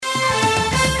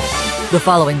The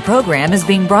following program is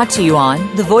being brought to you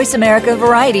on the Voice America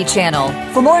Variety Channel.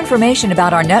 For more information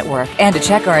about our network and to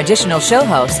check our additional show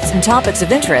hosts and topics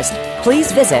of interest,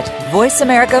 please visit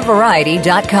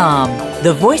voiceamericavariety.com.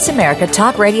 The Voice America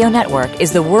Talk Radio Network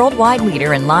is the worldwide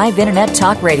leader in live Internet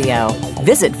talk radio.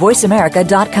 Visit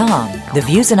voiceamerica.com. The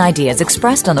views and ideas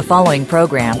expressed on the following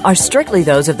program are strictly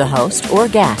those of the host or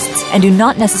guests and do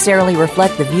not necessarily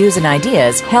reflect the views and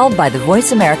ideas held by the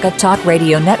Voice America Talk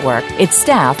Radio Network, its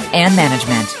staff, and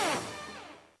management.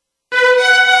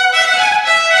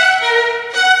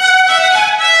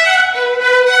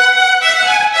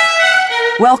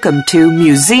 Welcome to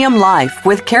Museum Life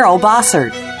with Carol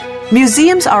Bossert.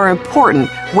 Museums are important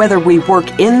whether we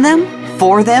work in them,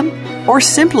 for them, or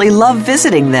simply love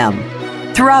visiting them.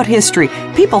 Throughout history,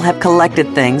 people have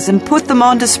collected things and put them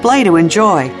on display to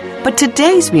enjoy. But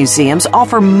today's museums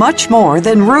offer much more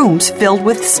than rooms filled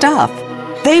with stuff.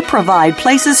 They provide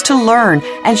places to learn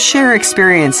and share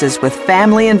experiences with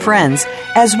family and friends,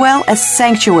 as well as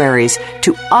sanctuaries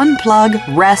to unplug,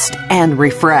 rest, and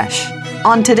refresh.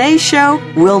 On today's show,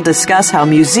 we'll discuss how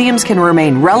museums can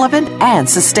remain relevant and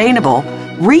sustainable,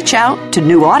 reach out to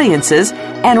new audiences,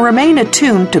 and remain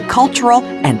attuned to cultural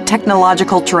and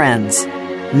technological trends.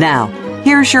 Now,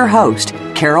 here's your host,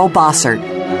 Carol Bossert.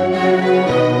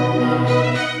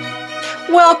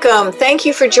 Welcome. Thank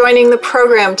you for joining the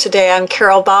program today. I'm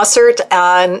Carol Bossert,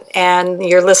 and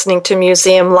you're listening to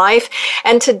Museum Life.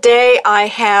 And today I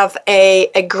have a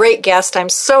great guest. I'm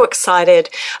so excited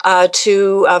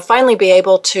to finally be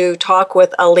able to talk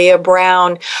with Aaliyah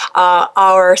Brown.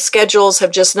 Our schedules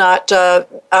have just not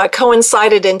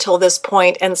coincided until this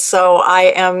point, and so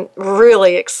I am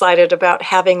really excited about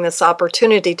having this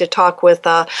opportunity to talk with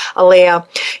Aaliyah.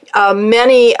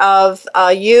 Many of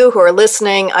you who are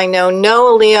listening, I know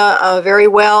Aaliyah very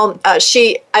well.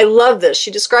 I love this.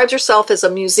 She describes herself as a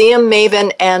museum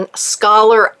maven and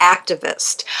scholar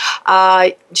activist.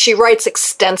 She writes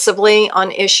extensively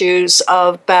on issues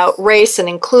about race and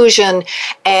inclusion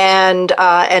and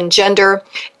gender.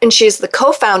 And she's the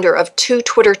co-founder of two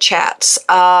Twitter chats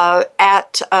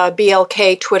at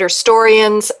BLK Twitter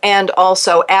Storians and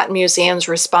also at Museums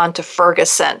Respond to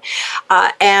Ferguson.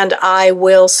 And I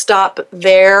will stop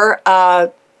there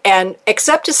and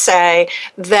except to say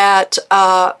that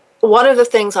one of the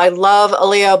things I love,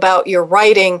 Aaliyah, about your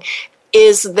writing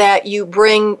is that you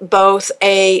bring both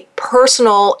a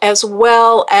personal as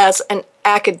well as an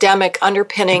academic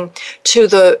underpinning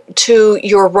to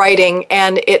your writing,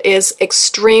 and it is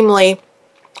extremely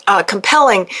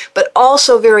compelling, but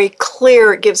also very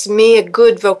clear. It gives me a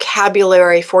good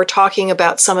vocabulary for talking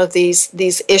about some of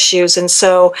these issues, and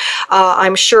so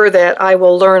I'm sure that I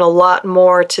will learn a lot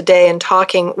more today in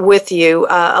talking with you.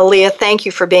 Aaliyah, thank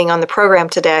you for being on the program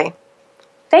today.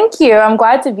 Thank you. I'm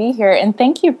glad to be here, and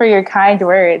thank you for your kind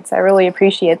words. I really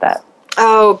appreciate that.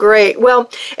 Oh, great. Well,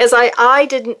 as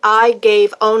I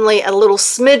gave only a little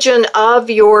smidgen of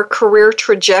your career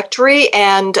trajectory,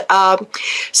 and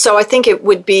so I think it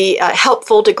would be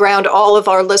helpful to ground all of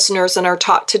our listeners in our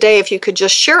talk today if you could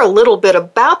just share a little bit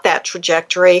about that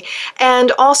trajectory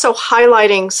and also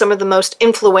highlighting some of the most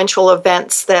influential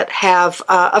events that have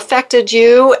affected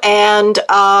you and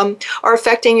are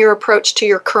affecting your approach to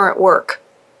your current work.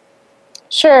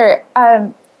 Sure.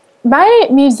 My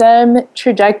museum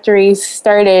trajectory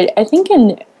started, I think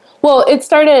it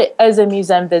started as a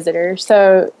museum visitor.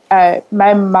 So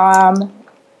my mom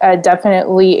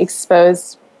definitely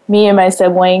exposed me and my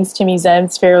siblings to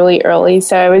museums fairly early.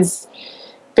 So I was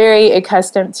very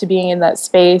accustomed to being in that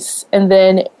space. And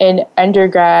then in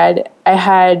undergrad, I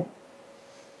had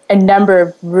a number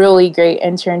of really great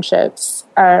internships.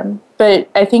 But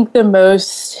I think the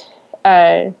most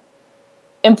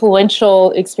influential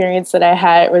experience that I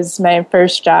had was my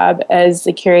first job as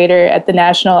the curator at the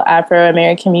National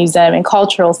Afro-American Museum and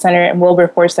Cultural Center in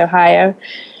Wilberforce, Ohio.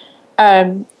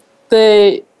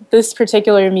 This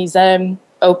particular museum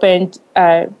opened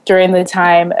during the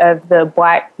time of the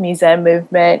Black Museum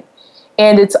movement,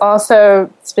 and it's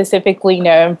also specifically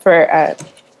known for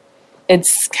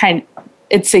its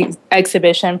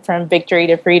exhibition from Victory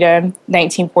to Freedom,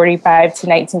 1945 to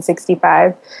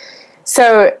 1965.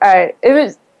 So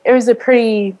it was a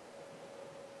pretty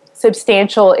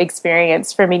substantial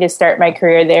experience for me to start my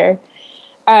career there.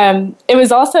 It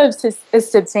was also a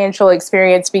substantial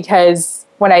experience because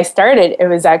when I started, it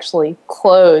was actually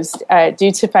closed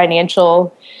due to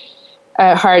financial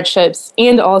hardships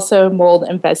and also mold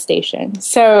infestation.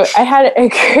 So I had a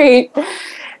great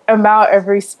amount of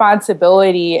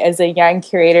responsibility as a young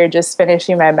curator just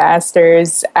finishing my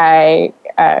master's. I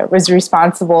was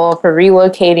responsible for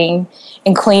relocating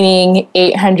and cleaning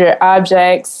 800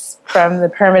 objects from the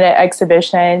permanent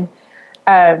exhibition.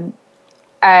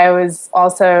 I was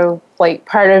also like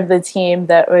part of the team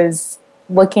that was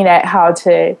looking at how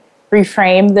to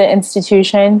reframe the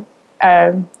institution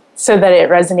so that it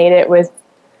resonated with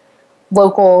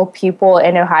local people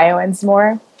and Ohioans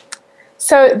more.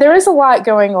 So there was a lot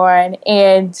going on,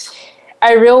 and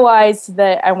I realized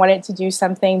that I wanted to do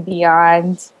something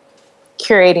beyond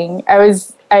curating.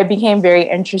 I became very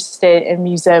interested in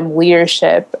museum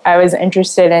leadership. I was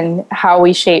interested in how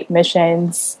we shape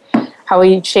missions, how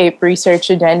we shape research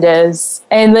agendas,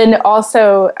 and then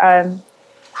also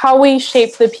how we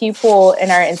shape the people in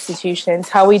our institutions,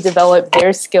 how we develop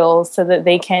their skills so that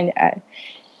they can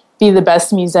be the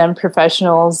best museum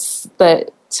professionals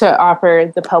to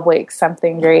offer the public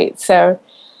something great. So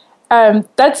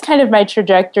that's kind of my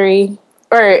trajectory,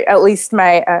 or at least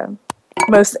my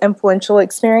most influential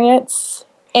experience.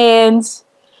 And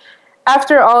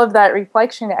after all of that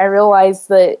reflection, I realized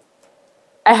that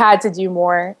I had to do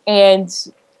more. And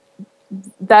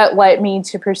that led me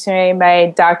to pursuing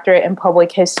my doctorate in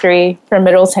public history from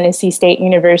Middle Tennessee State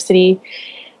University.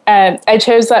 I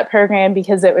chose that program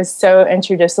because it was so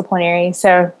interdisciplinary.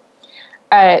 So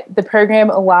the program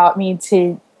allowed me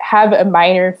to have a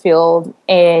minor field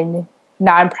in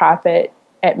nonprofit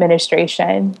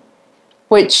administration,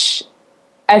 which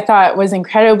I thought was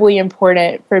incredibly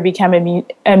important for becoming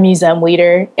a museum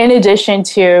leader, in addition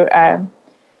to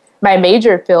my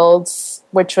major fields,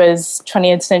 which was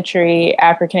 20th century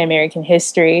African American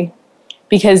history,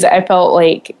 because I felt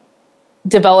like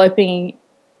developing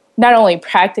not only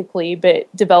practically,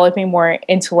 but developing more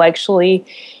intellectually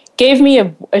gave me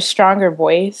a stronger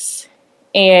voice,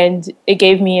 and it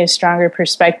gave me a stronger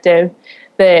perspective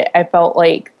that I felt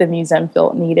like the museum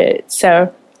field needed.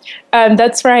 So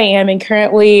that's where I am. And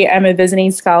currently I'm a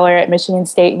visiting scholar at Michigan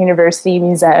State University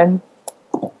Museum,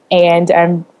 and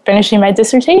I'm finishing my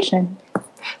dissertation.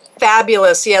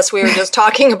 Fabulous. Yes, we were just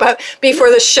talking about before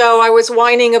the show. I was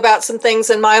whining about some things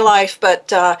in my life,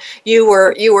 but you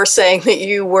were saying that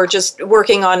you were just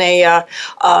working on a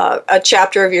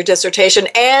chapter of your dissertation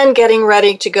and getting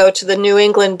ready to go to the New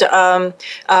England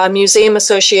Museum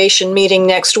Association meeting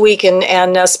next week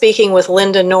and speaking with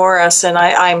Linda Norris. And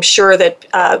I'm sure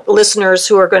that listeners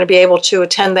who are going to be able to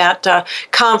attend that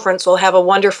conference will have a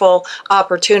wonderful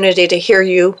opportunity to hear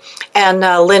you and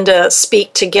Linda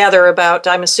speak together about,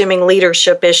 I'm assuming,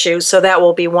 leadership issues, so that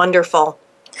will be wonderful.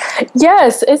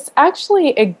 Yes, it's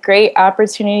actually a great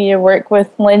opportunity to work with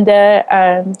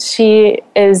Linda. She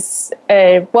is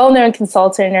a well-known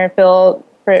consultant in her field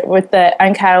with the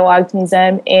Uncatalogued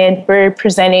Museum, and we're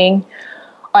presenting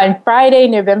on Friday,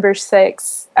 November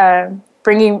 6th,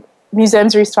 bringing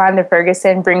Museums Respond to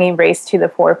Ferguson, bringing race to the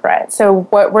forefront. So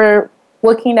what we're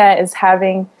looking at is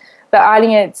having the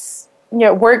audience,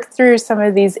 work through some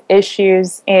of these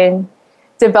issues and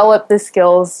develop the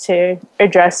skills to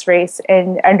address race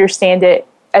and understand it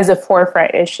as a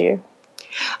forefront issue.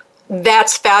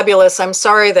 That's fabulous. I'm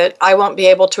sorry that I won't be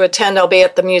able to attend. I'll be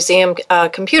at the Museum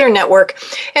Computer Network.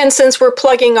 And since we're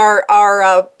plugging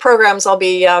our programs, I'll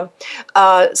be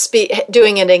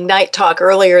doing an Ignite talk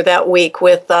earlier that week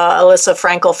with Alyssa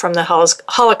Frankel from the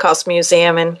Holocaust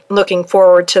Museum, and looking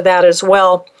forward to that as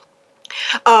well.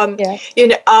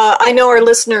 I know our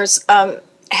listeners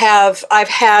I've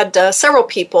had several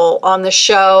people on the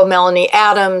show: Melanie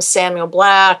Adams, Samuel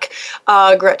Black,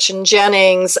 Gretchen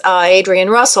Jennings, Adrian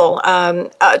Russell,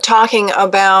 talking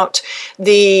about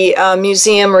the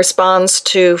museum response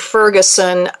to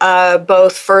Ferguson,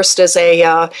 both first as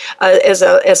a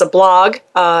blog,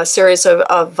 a series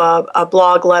of a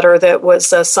blog letter that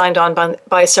was signed on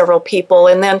by several people,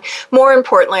 and then more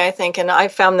importantly, I think, and I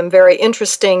found them very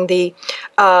interesting, the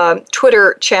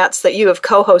Twitter chats that you have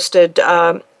co-hosted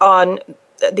on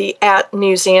the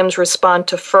 @Museums Respond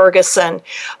to Ferguson,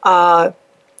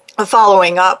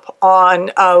 following up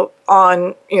on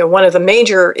one of the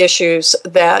major issues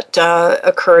that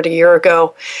occurred a year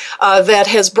ago that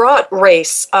has brought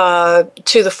race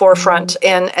to the forefront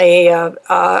in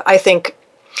I think,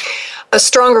 a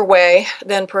stronger way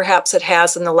than perhaps it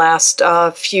has in the last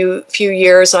few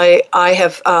years. I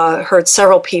have heard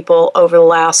several people over the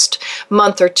last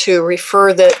month or two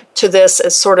refer to this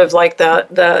as sort of like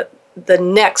the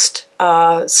next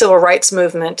civil rights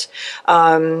movement.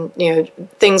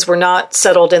 Things were not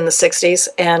settled in the 60s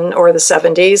or the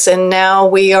 70s, and now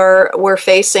we're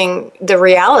facing the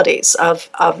realities of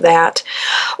that.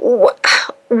 What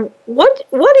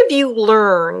have you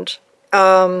learned?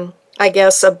 I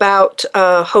guess, about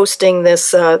hosting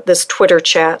this Twitter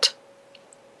chat?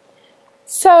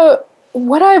 So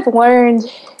what I've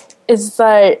learned is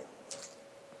that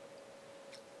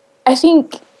I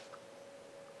think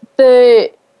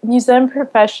the museum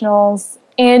professionals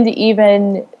and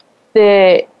even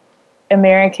the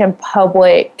American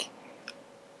public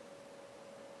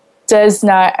does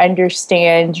not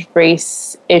understand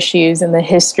race issues and the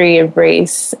history of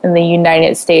race in the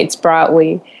United States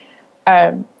broadly.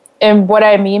 And what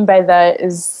I mean by that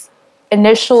is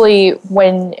initially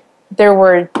when there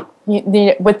were,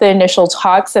 with the initial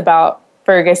talks about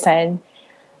Ferguson,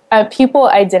 people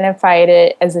identified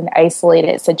it as an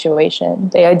isolated situation.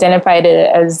 They identified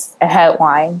it as a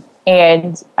headline.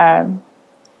 And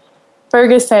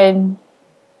Ferguson,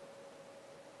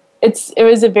 it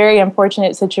was a very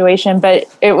unfortunate situation, but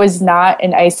it was not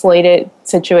an isolated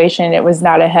situation. It was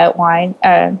not a headline.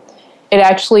 It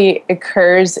actually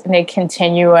occurs in a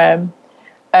continuum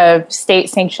of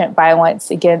state-sanctioned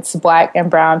violence against Black and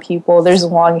brown people. There's a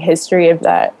long history of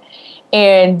that.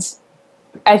 And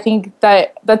I think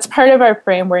that that's part of our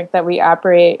framework that we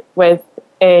operate with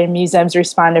in Museums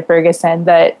Respond to Ferguson,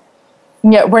 that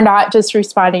we're not just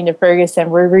responding to Ferguson,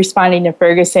 we're responding to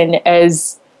Ferguson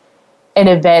as an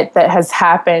event that has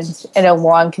happened in a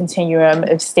long continuum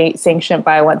of state-sanctioned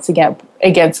violence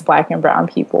against Black and brown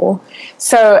people.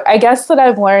 So I guess that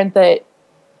I've learned that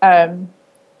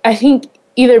I think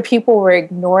either people were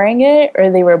ignoring it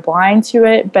or they were blind to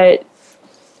it, but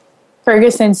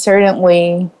Ferguson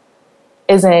certainly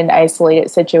isn't an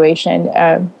isolated situation.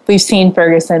 We've seen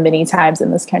Ferguson many times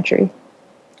in this country.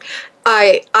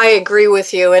 I agree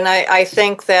with you, and I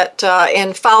think that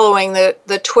in following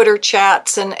the Twitter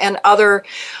chats and other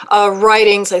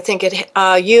writings, I think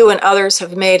you and others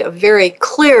have made a very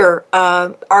clear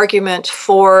argument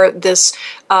for this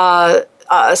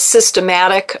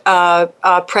systematic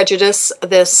prejudice.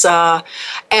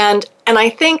 And I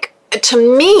think,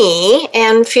 to me,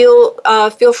 and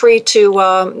feel free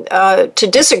to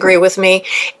disagree with me,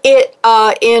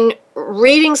 in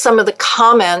reading some of the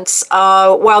comments,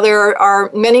 while there are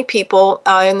many people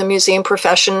in the museum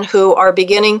profession who are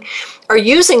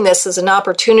using this as an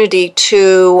opportunity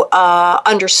to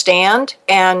understand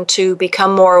and to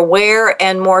become more aware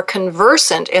and more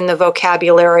conversant in the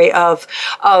vocabulary of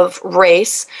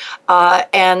race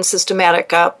and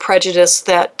systematic prejudice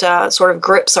that sort of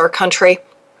grips our country.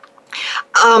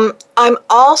 I'm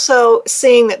also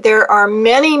seeing that there are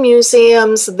many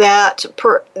museums that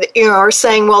are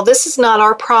saying, well, this is not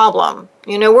our problem.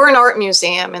 We're an art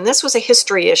museum and this was a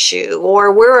history issue,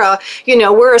 or we're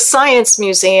a science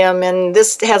museum and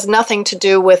this has nothing to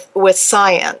do with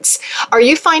science. Are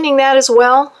you finding that as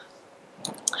well?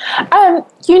 I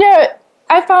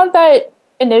found that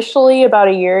initially about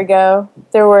a year ago,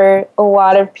 there were a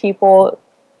lot of people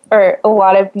or a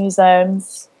lot of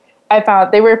museums. I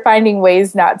found they were finding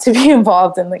ways not to be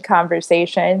involved in the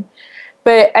conversation.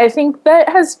 But I think that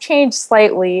has changed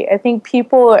slightly. I think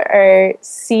people are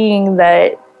seeing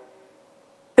that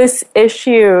this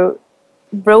issue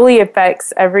really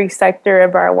affects every sector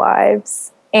of our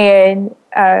lives. And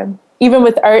even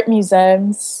with art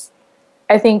museums,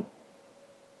 I think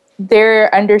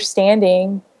they're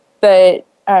understanding that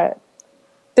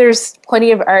there's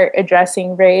plenty of art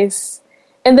addressing race.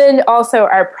 And then also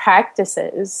our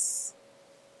practices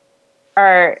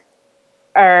are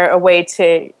a way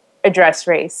to address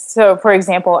race. So, for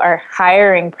example, our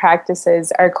hiring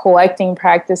practices, our collecting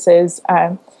practices,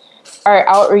 our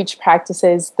outreach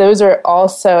practices, those are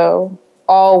also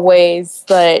all ways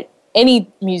that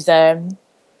any museum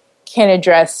can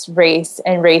address race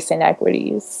and race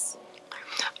inequities.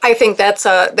 I think that's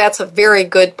a very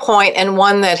good point, and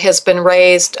one that has been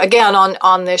raised again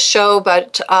on this show,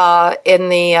 but in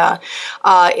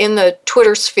the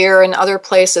Twitter sphere and other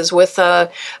places with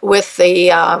the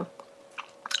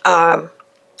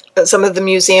some of the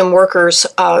museum workers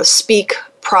speak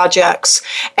projects,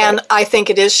 and I think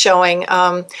it is showing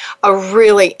a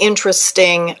really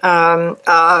interesting.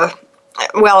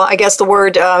 Well, I guess the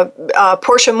word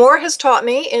Portia Moore has taught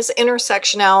me is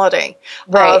intersectionality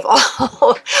of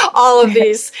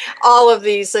all of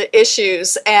these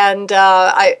issues, and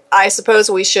I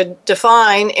suppose we should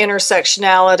define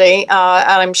intersectionality, and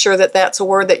I'm sure that that's a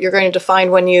word that you're going to define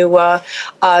when you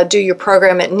do your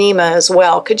program at NEMA as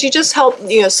well. Could you just help?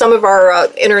 Some of our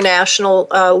international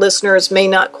listeners may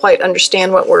not quite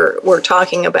understand what we're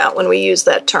talking about when we use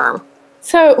that term.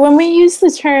 So when we use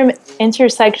the term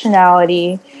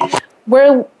intersectionality,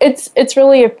 it's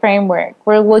really a framework.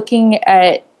 We're looking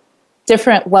at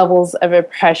different levels of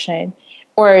oppression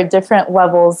or different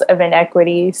levels of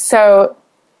inequity. So,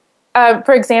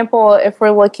 for example, if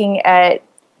we're looking at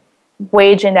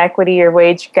wage inequity or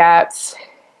wage gaps,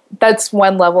 that's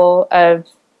one level of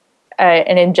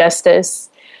an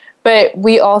injustice. But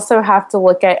we also have to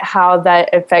look at how that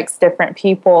affects different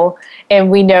people. And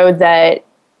we know that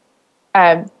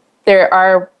there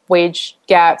are wage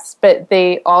gaps, but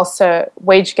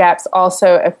wage gaps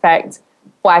also affect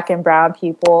Black and brown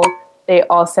people. They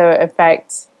also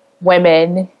affect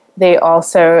women. They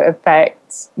also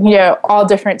affect, all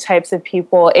different types of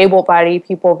people, able-bodied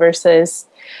people versus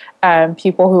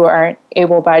people who aren't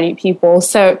able-bodied people.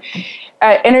 So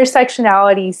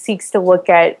intersectionality seeks to look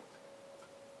at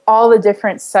all the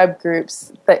different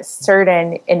subgroups that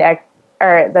certain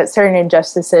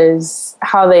injustices,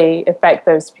 how they affect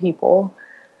those people.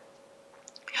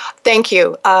 Thank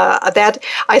you.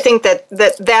 I think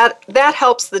that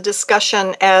helps the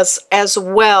discussion as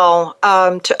well,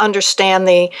 to understand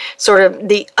the sort of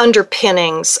the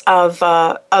underpinnings of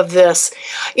this.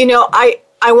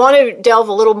 I want to delve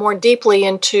a little more deeply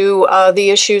into the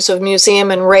issues of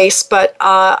museum and race, but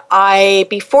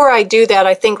before I do that,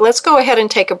 I think let's go ahead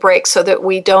and take a break so that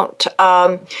we don't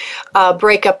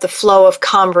break up the flow of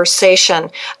conversation,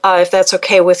 if that's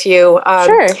okay with you.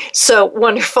 Sure. So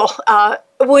wonderful.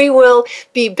 We will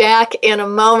be back in a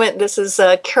moment. This is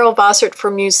Carol Bossert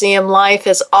for Museum Life.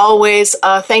 As always,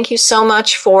 thank you so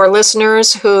much for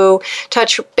listeners who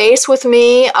touch base with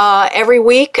me every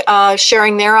week,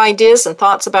 sharing their ideas and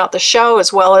thoughts about the show,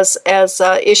 as well as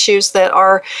issues that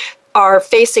are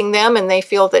facing them and they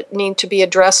feel that need to be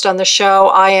addressed on the show.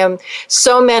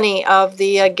 So many of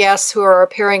the guests who are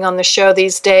appearing on the show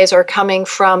these days are coming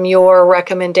from your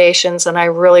recommendations, and I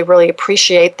really, really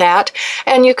appreciate that.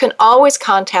 And you can always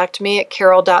contact me at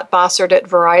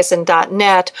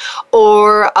carol.bossert@verizon.net,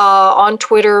 or on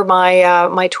Twitter.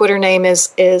 My Twitter name is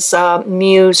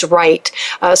MuseRight.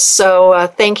 So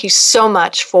thank you so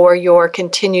much for your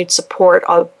continued support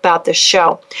about this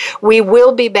show. We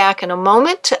will be back in a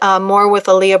moment. More with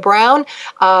Aaliyah Brown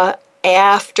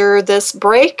after this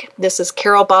break. This is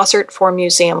Carol Bossert for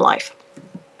Museum Life.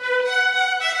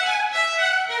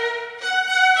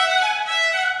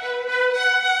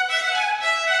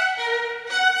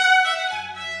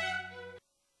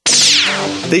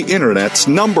 The Internet's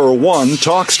 #1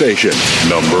 talk station.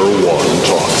 #1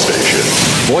 talk station.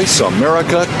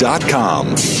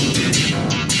 VoiceAmerica.com.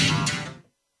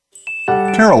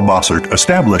 Carol Bossert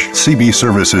established CB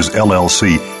Services,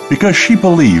 LLC because she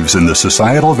believes in the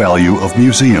societal value of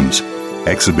museums.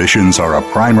 Exhibitions are a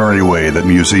primary way that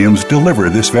museums deliver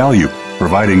this value,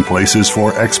 providing places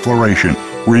for exploration,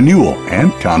 renewal,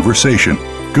 and conversation.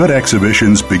 Good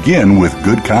exhibitions begin with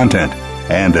good content,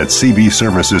 and at CB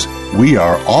Services, we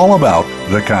are all about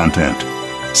the content.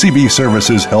 CB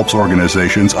Services helps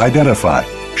organizations identify,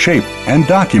 shape, and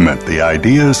document the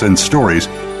ideas and stories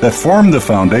that form the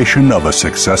foundation of a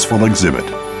successful exhibit.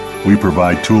 We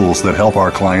provide tools that help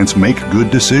our clients make good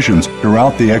decisions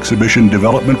throughout the exhibition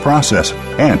development process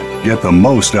and get the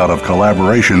most out of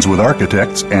collaborations with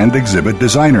architects and exhibit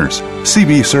designers.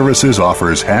 CB Services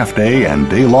offers half-day and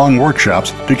day-long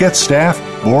workshops to get staff,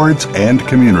 boards, and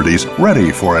communities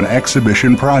ready for an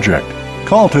exhibition project.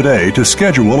 Call today to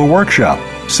schedule a workshop.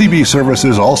 CB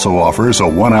Services also offers a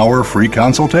 1-hour free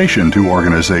consultation to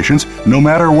organizations no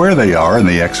matter where they are in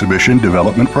the exhibition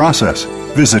development process.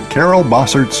 Visit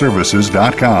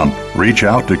carolbossertservices.com. Reach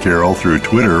out to Carol through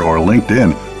Twitter or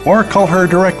LinkedIn, or call her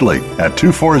directly at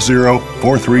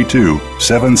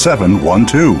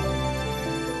 240-432-7712.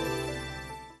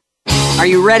 Are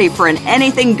you ready for an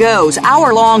anything goes,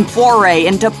 hour-long foray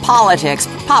into politics,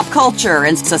 pop culture,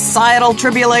 and societal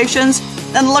tribulations?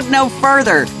 Then look no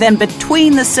further than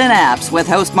Between the Synapses with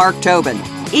host Mark Tobin.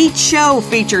 Each show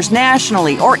features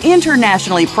nationally or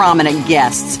internationally prominent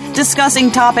guests discussing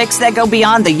topics that go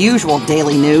beyond the usual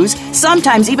daily news,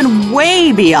 sometimes even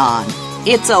way beyond.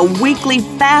 It's a weekly,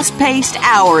 fast-paced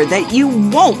hour that you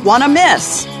won't want to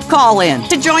miss. Call in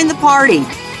to join the party.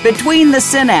 Between the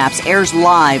Synapses airs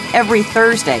live every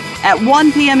Thursday at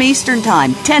 1 p.m. Eastern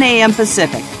Time, 10 a.m.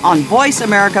 Pacific on Voice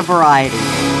America Variety.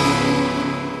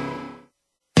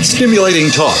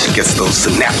 Stimulating talk gets those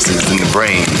synapses in the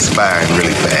brain firing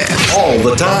really fast. all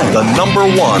the time. The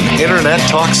 #1 Internet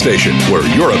talk station where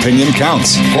your opinion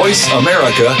counts.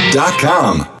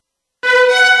 VoiceAmerica.com.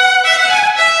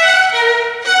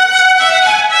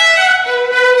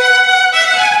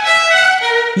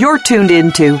 You're tuned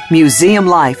into Museum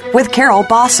Life with Carol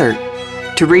Bossert.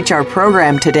 To reach our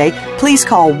program today, please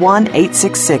call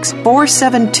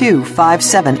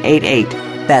 1-866-472-5788.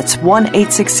 That's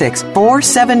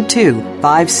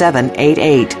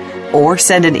 1-866-472-5788. Or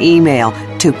send an email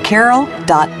to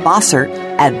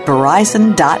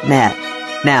carol.bossert@verizon.net.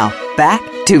 Now, back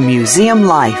to Museum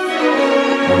Life.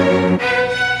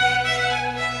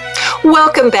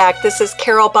 Welcome back. This is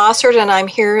Carol Bossert, and I'm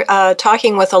here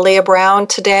talking with Aaliyah Brown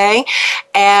today.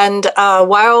 And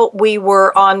while we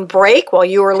were on break, while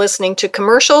you were listening to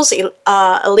commercials,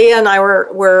 Aaliyah and I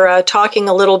were talking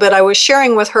a little bit. I was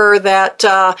sharing with her that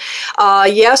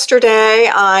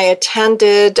yesterday I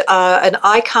attended an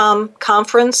ICOM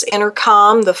conference,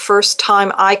 Intercom, the first time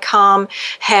ICOM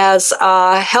has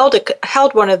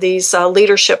held one of these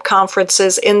leadership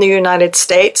conferences in the United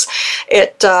States.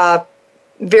 It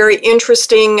very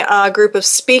interesting group of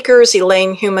speakers.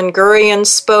 Elaine Human-Gurian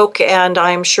spoke, and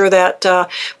I'm sure that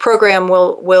program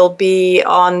will be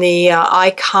on the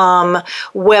ICOM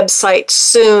website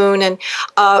soon. And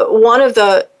one of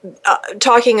the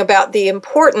talking about the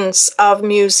importance of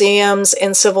museums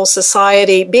in civil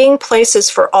society being places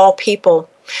for all people.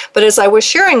 But as I was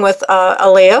sharing with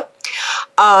Aaliyah,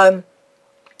 I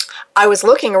was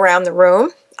looking around the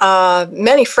room.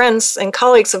 Many friends and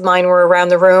colleagues of mine were around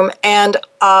the room, and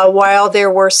while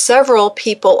there were several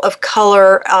people of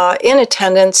color in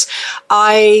attendance,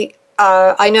 I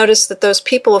noticed that those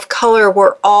people of color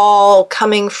were all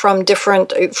coming from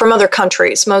other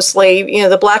countries. Mostly,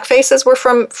 the black faces were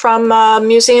from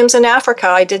museums in Africa.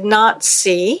 I did not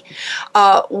see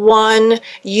one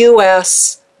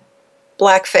U.S.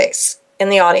 black face in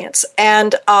the audience,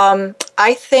 and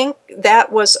I think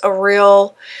that was a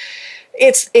real.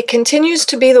 It continues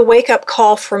to be the wake-up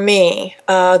call for me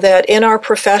that in our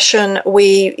profession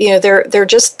we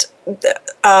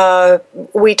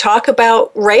talk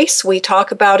about race, we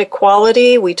talk about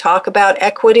equality, we talk about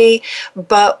equity,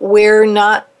 but we're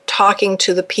not talking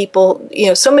to the people.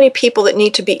 So many people that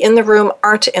need to be in the room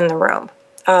aren't in the room.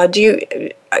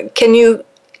 Can you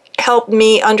help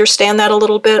me understand that a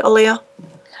little bit, Aaliyah?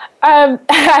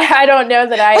 I don't know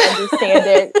that I understand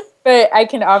it, but I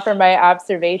can offer my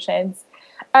observations.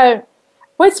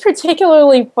 What's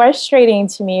particularly frustrating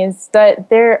to me is that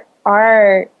there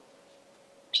are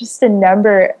just a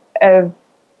number of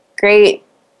great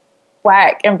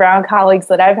Black and brown colleagues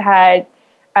that I've had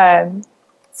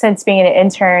since being an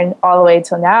intern all the way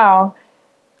till now,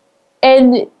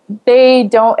 and they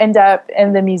don't end up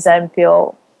in the museum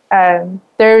field.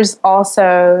 There's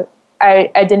also,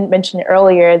 I didn't mention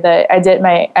earlier that I did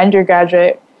my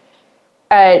undergraduate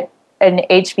at an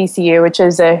HBCU, which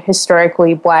is a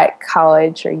historically Black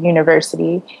college or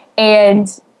university. And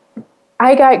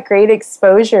I got great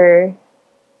exposure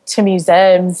to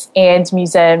museums and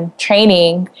museum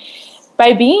training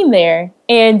by being there.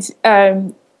 And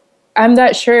I'm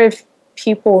not sure if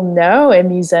people know in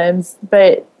museums,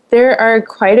 but there are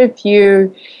quite a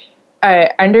few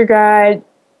undergrad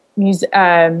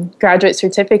graduate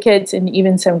certificates and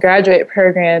even some graduate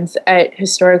programs at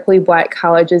historically Black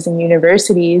colleges and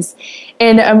universities.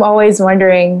 And I'm always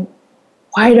wondering,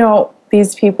 why don't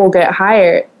these people get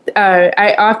hired?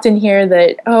 I often hear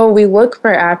that, we look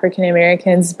for African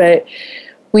Americans, but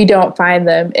we don't find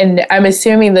them. And I'm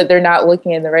assuming that they're not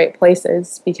looking in the right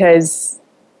places because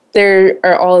there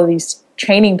are all of these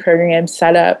training programs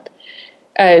set up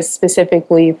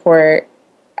specifically for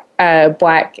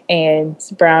Black and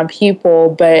brown people,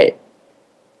 but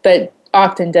that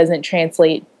often doesn't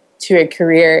translate to a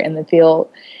career in the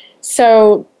field.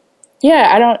 So,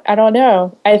 yeah, I don't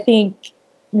know. I think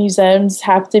museums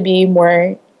have to be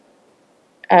more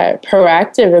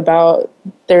proactive about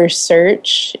their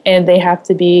search, and they have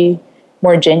to be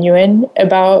more genuine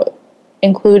about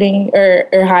including or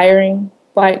hiring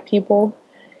Black people.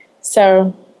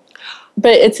 So,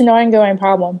 but it's an ongoing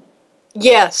problem.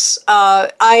 Yes, I'm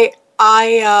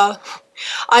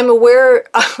aware.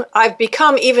 I've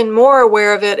become even more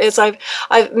aware of it as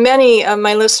many of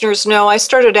my listeners know. I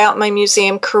started out my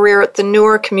museum career at the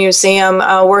Newark Museum,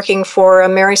 working for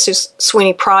Mary Sue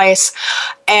Sweeney Price,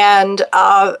 and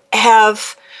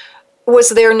was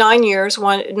there 9 years,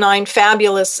 9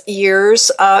 fabulous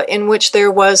years, in which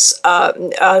there was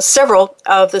several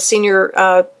of the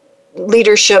senior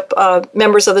leadership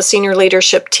members of the senior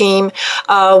leadership team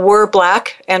were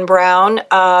Black and brown,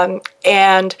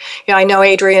 and I know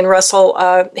Adrienne Russell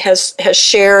has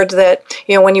shared that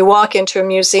when you walk into a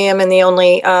museum and the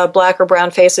only Black or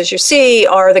brown faces you see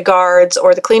are the guards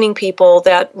or the cleaning people,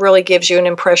 that really gives you an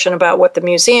impression about what the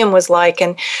museum was like.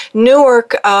 And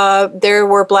Newark, there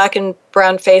were Black and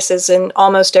brown faces in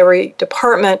almost every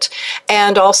department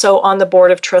and also on the board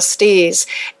of trustees.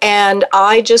 And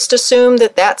I just assumed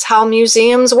that that's how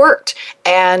museums worked.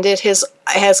 And it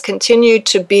has continued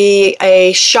to be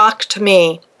a shock to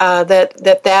me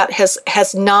that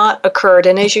has not occurred.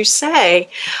 And as you say,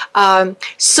 there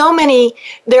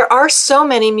are so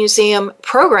many museum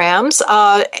programs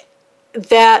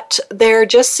that there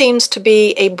just seems to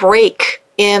be a break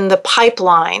in the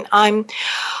pipeline.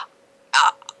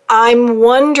 I'm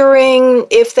wondering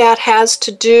if that has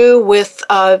to do with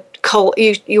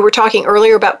you were talking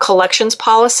earlier about collections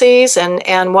policies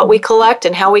and what we collect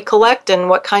and how we collect and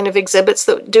what kind of exhibits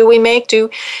that do we make. Do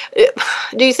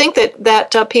you think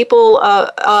that people,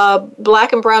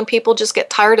 Black and brown people, just get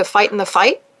tired of fighting the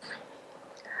fight?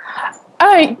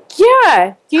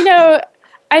 Yeah.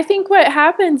 I think what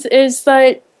happens is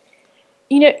that,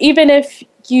 even if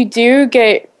you do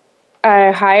get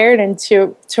hired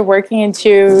into working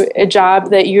into a job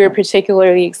that you're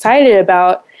particularly excited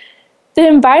about, the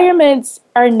environments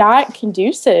are not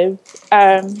conducive.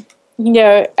 I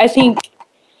think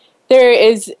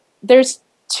there's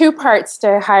two parts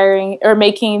to hiring or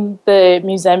making the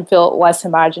museum feel less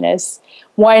homogenous.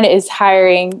 One is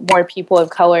hiring more people of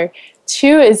color.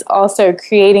 Two is also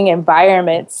creating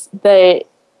environments that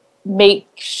make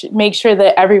sure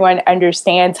that everyone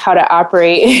understands how to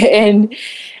operate in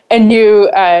a new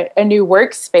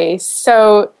workspace.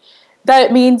 So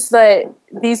that means that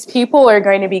these people are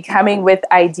going to be coming with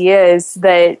ideas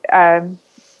that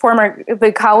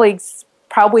the colleagues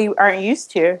probably aren't used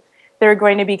to. They're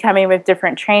going to be coming with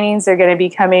different trainings. They're going to be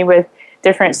coming with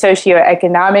different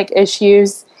socioeconomic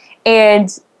issues.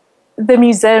 And the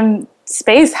museum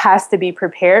space has to be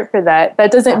prepared for that.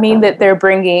 That doesn't mean that they're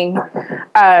bringing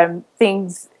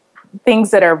things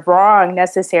that are wrong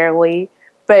necessarily,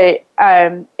 but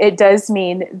it does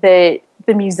mean that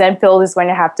the museum field is going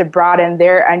to have to broaden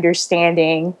their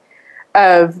understanding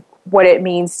of what it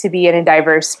means to be in a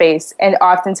diverse space. And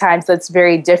oftentimes that's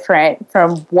very different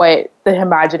from what the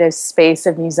homogenous space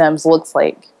of museums looks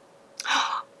like.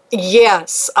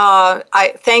 Yes,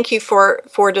 I thank you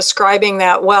for describing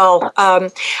that well.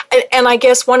 And I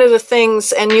guess one of the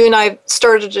things, and you and I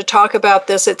started to talk about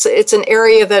this, it's an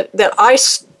area that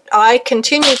I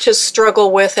continue to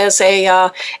struggle with as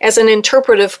an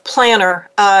interpretive planner,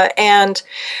 and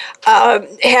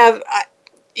have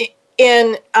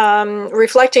in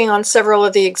reflecting on several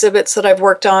of the exhibits that I've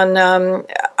worked on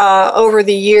over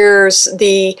the years,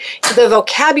 the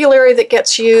vocabulary that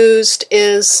gets used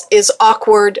is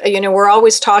awkward. We're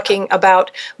always talking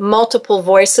about multiple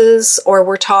voices, or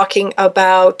we're talking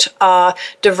about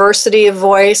diversity of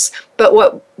voice.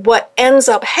 But what ends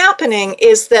up happening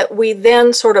is that we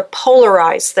then sort of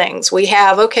polarize things. We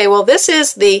have, okay, well, this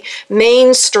is the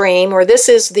mainstream, or this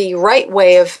is the right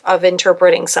way of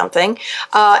interpreting something.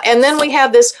 And then we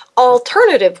have this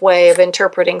alternative way of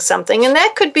interpreting something. And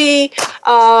that could be,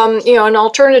 an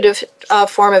alternative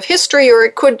form of history, or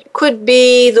it could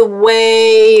be the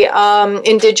way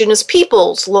indigenous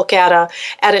peoples look at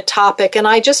a topic. And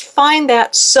I just find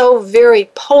that so very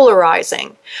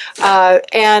polarizing.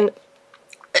 And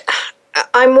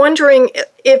I'm wondering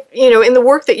if, in the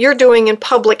work that you're doing in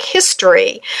public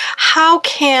history, how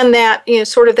can that,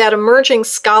 sort of that emerging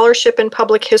scholarship in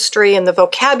public history and the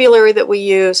vocabulary that we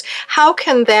use, how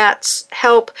can that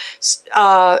help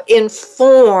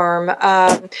inform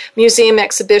museum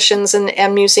exhibitions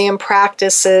and museum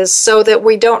practices so that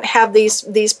we don't have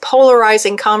these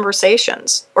polarizing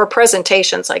conversations or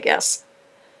presentations, I guess?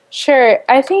 Sure.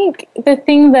 I think the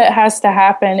thing that has to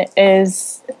happen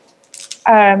is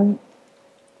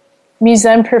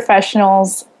museum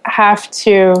professionals have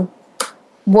to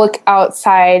look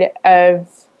outside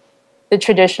of the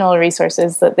traditional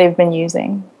resources that they've been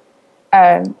using.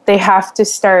 They have to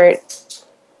start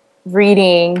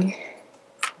reading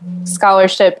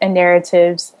scholarship and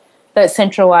narratives that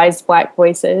centralize Black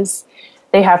voices.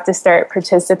 They have to start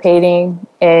participating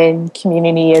in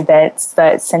community events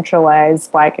that centralize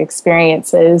Black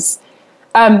experiences,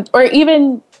 or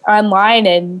even online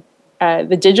in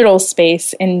the digital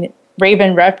space. And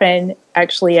Raven Ruffin,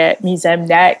 actually at Museum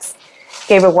Next,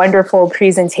 gave a wonderful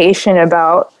presentation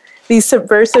about these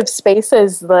subversive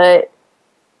spaces that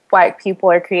Black people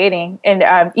are creating,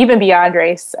 and even beyond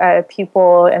race,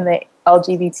 people in the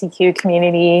LGBTQ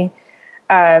community,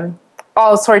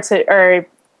 all sorts of, or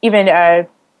even the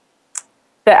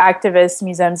activists,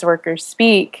 museums workers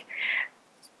speak.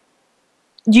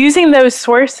 Using those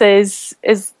sources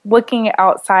is looking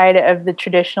outside of the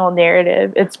traditional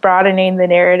narrative. It's broadening the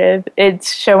narrative.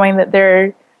 It's showing that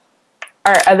there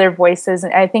are other voices.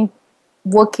 And I think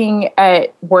looking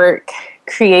at work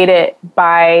created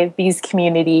by these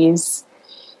communities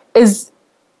is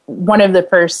one of the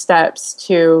first steps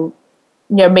to,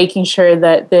 making sure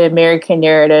that the American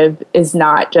narrative is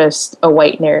not just a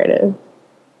white narrative.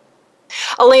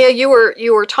 Aaliyah,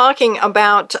 you were talking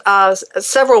about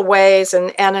several ways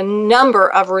and a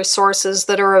number of resources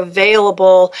that are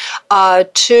available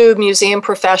to museum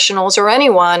professionals or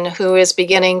anyone who is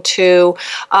beginning to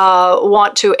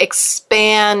want to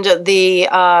expand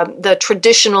the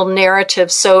traditional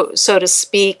narrative, so to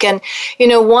speak. And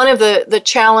one of the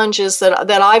challenges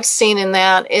that I've seen in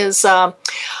that is.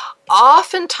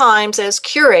 Oftentimes, as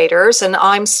curators, and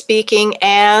I'm speaking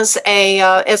as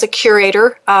a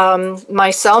curator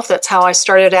myself. That's how I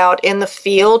started out in the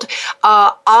field.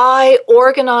 I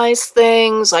organized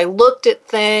things. I looked at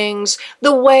things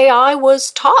the way I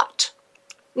was taught.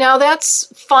 Now,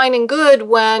 that's fine and good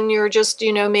when you're just,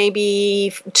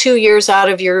 maybe 2 years out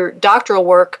of your doctoral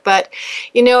work, but,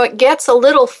 it gets a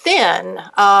little thin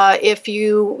if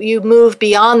you move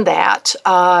beyond that.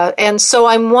 And so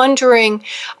I'm wondering,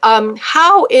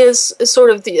 how is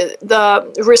sort of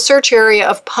the research area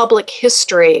of public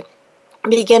history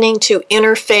beginning to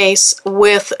interface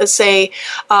with, say,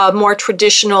 more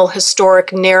traditional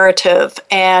historic narrative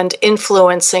and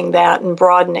influencing that and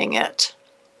broadening it?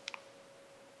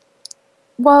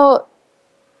 Well,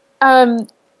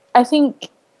 I think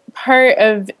part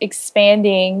of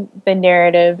expanding the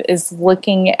narrative is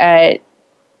looking at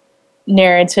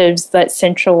narratives that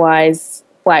centralize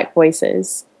Black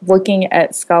voices, looking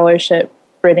at scholarship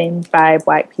written by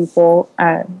Black people,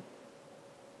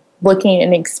 looking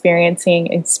and experiencing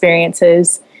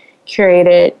experiences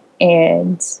curated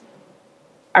and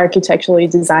architecturally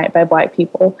designed by Black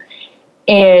people.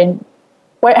 And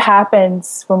what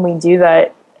happens when we do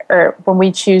that, or when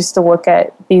we choose to look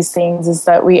at these things, is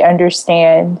that we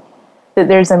understand that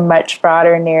there's a much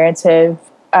broader narrative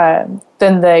than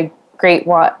the great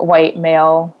white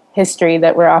male history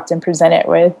that we're often presented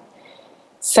with.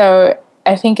 So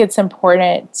I think it's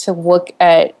important to look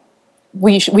at,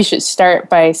 we should start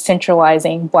by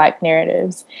centralizing Black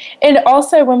narratives. And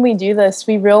also when we do this,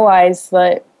 we realize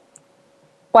that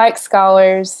Black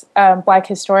scholars, Black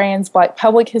historians, Black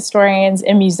public historians,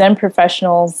 and museum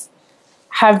professionals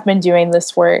have been doing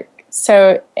this work.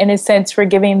 So in a sense, we're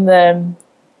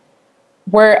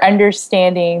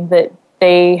understanding that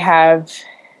they have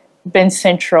been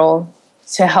central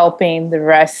to helping the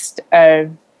rest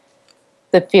of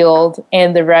the field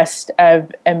and the rest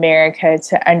of America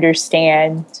to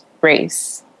understand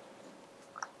race.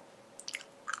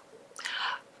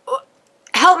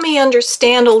 Help me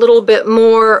understand a little bit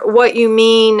more what you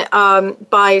mean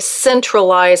by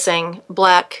centralizing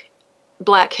Black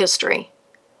history.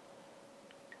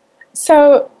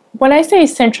 So when I say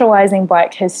centralizing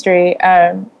Black history,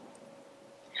 I've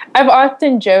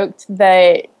often joked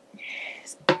that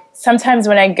sometimes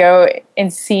when I go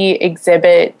and see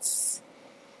exhibits,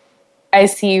 I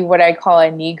see what I call a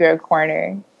Negro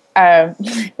corner.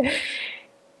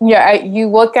 You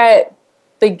look at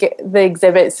the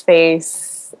exhibit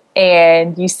space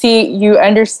and you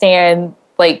understand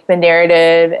like the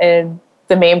narrative and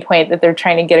the main point that they're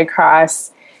trying to get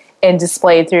across and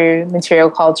display through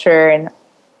material culture and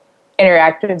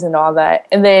interactives and all that.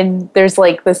 And then there's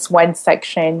like this one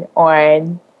section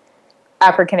on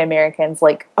African Americans,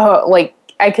 like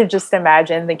I could just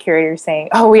imagine the curator saying,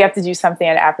 we have to do something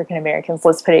on African Americans,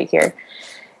 let's put it here.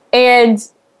 And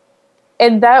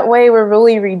in that way, we're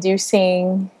really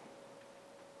reducing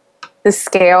the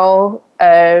scale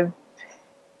of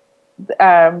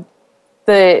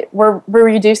we're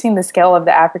reducing the scale of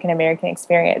the African American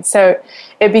experience. So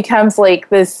it becomes like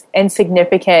this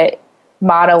insignificant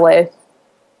monolith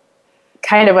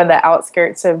kind of on the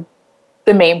outskirts of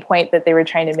the main point that they were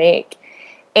trying to make.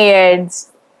 And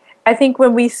I think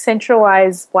when we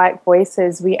centralize Black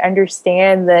voices, we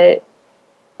understand that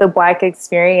the Black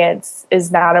experience is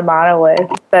not a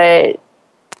monolith, but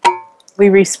we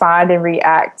respond and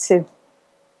react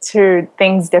to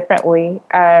things differently.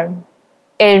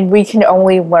 And we can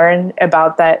only learn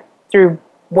about that through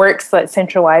works that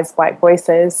centralize Black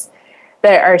voices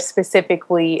that are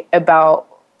specifically about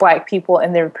Black people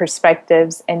and their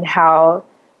perspectives and how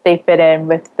they fit in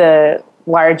with the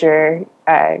larger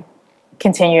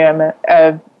continuum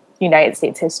of United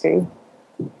States history.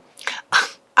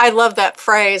 I love that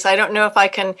phrase. I don't know if I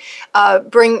can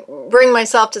bring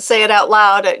myself to say it out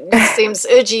loud. It seems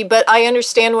edgy, but I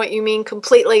understand what you mean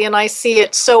completely, and I see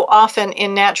it so often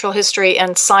in natural history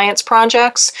and science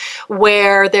projects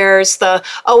where there's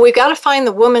we've got to find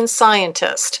the woman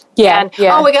scientist. Yeah, and,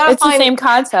 we got to find... It's the same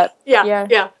concept. Yeah.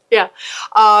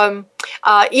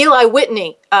 Eli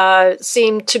Whitney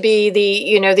seemed to be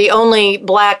the only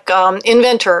Black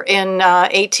inventor in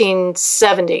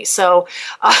 1870. So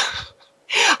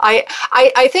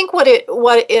I think what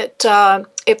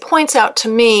it points out to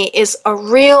me is a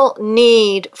real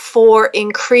need for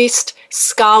increased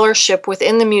scholarship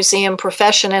within the museum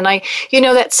profession. And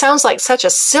that sounds like such a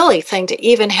silly thing to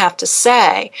even have to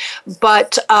say,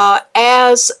 but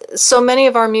as so many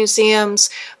of our museums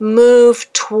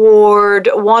move toward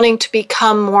wanting to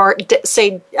become more,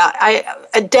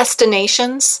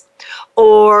 destinations,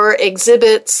 or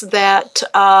exhibits that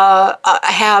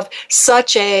have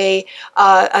such a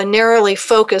narrowly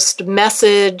focused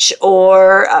message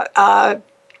or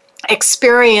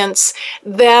experience,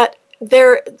 that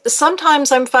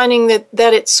sometimes I'm finding that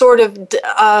it's sort of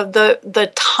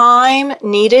the time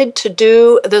needed to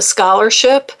do the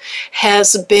scholarship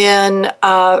has been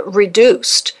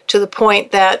reduced to the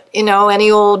point that any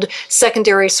old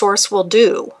secondary source will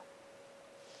do.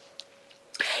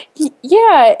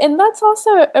 Yeah, and that's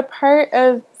also a part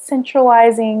of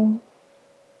centralizing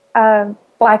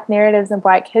Black narratives and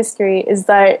Black history, is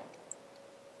that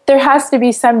there has to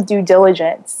be some due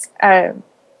diligence. It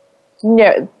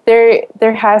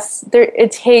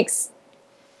takes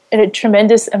a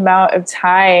tremendous amount of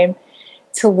time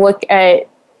to look at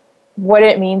what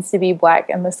it means to be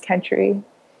Black in this country,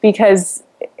 because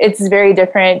it's very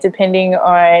different depending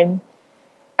on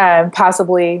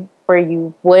possibly where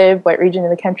you live, what region of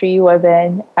the country you live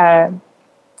in,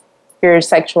 your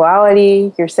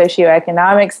sexuality, your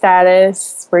socioeconomic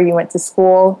status, where you went to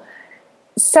school.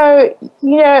 So,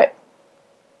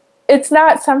 it's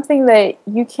not something that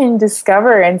you can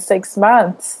discover in 6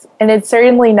 months. And it's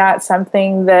certainly not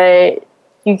something that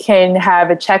you can have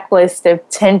a checklist of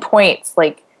 10 points,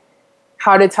 like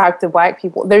how to talk to Black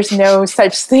people. There's no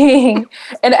such thing.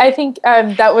 And I think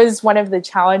that was one of the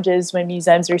challenges when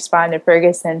Museums Respond to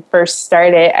Ferguson first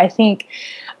started. I think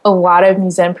a lot of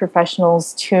museum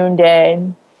professionals tuned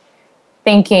in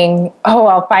thinking, oh,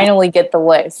 I'll finally get the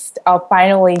list. I'll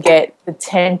finally get the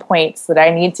 10 points that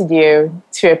I need to do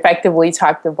to effectively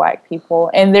talk to Black people.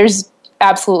 And there's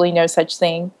absolutely no such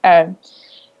thing.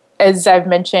 As I've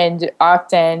mentioned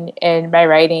often in my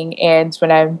writing and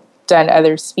when I've done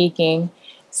other speaking,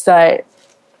 so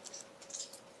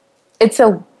it's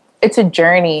a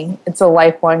journey. It's a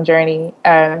lifelong journey.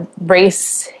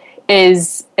 Race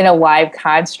is an alive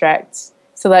construct,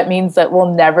 so that means that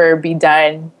we'll never be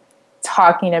done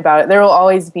talking about it. There will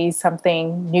always be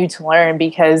something new to learn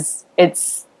because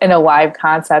it's an alive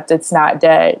concept. It's not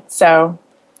dead. So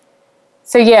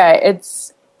yeah,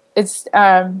 it's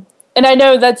and I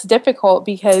know that's difficult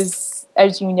because,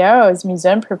 as you know, as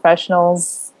museum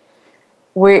professionals,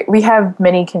 we have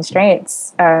many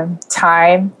constraints,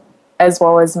 time as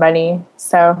well as money.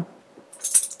 So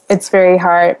it's very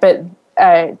hard, but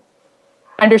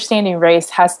understanding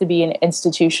race has to be an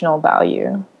institutional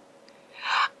value.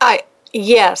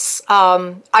 Yes,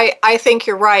 I think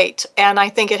you're right, and I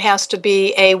think it has to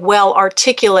be a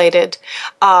well-articulated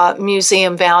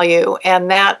museum value, and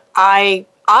that I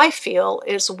feel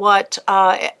is what,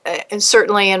 and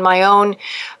certainly in my own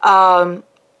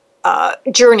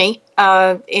journey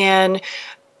in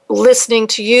listening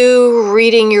to you,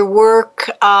 reading your work,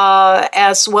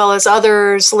 as well as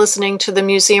others, listening to the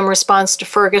Museum Response to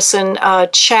Ferguson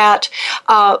chat,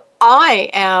 I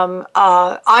am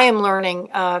learning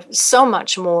so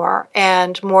much more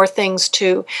and more things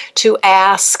to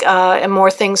ask and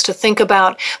more things to think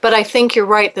about. But I think you're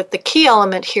right that the key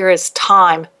element here is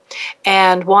time,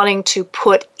 and wanting to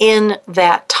put in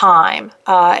that time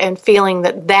and feeling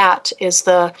that is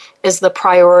the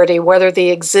priority. Whether the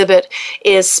exhibit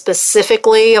is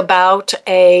specifically about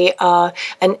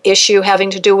an issue having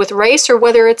to do with race, or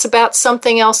whether it's about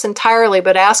something else entirely,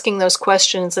 but asking those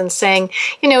questions and saying,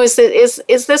 is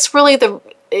this really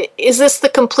is this the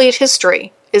complete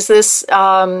history? Is this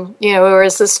or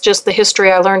is this just the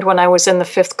history I learned when I was in the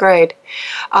 5th grade?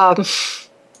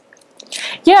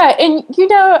 Yeah, and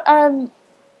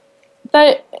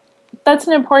that's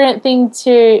an important thing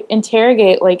to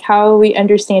interrogate, like how we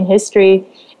understand history.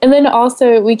 And then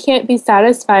also, we can't be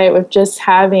satisfied with just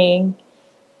having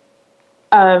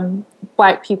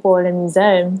Black people in a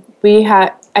museum.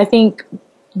 I think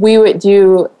we would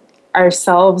do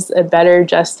ourselves a better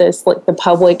justice, like the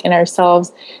public and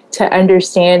ourselves, to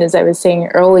understand, as I was saying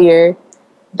earlier,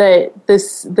 that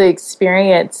the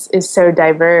experience is so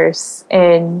diverse,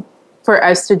 and for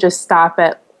us to just stop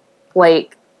at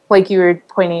like you were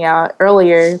pointing out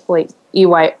earlier, like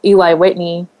Eli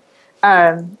Whitney,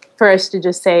 for us to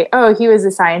just say, oh, he was a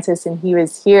scientist and he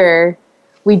was here.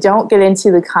 We don't get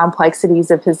into the complexities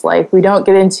of his life. We don't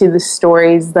get into the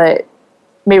stories that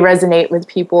may resonate with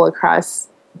people across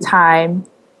time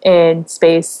and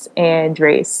space and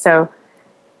race. So,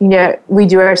 we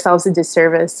do ourselves a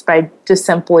disservice by just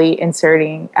simply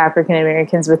inserting African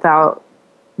Americans without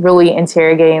really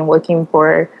interrogating, looking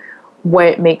for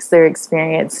what makes their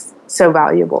experience so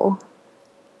valuable.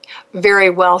 Very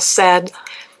well said.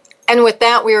 And with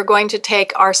that, we are going to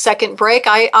take our second break.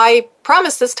 I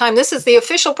promise this time this is the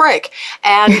official break,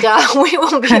 and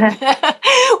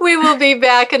we will be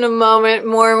back in a moment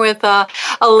more with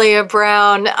Aaliyah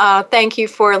Brown. Thank you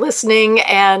for listening,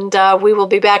 and we will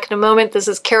be back in a moment. This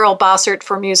is Carol Bossert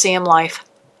for Museum Life.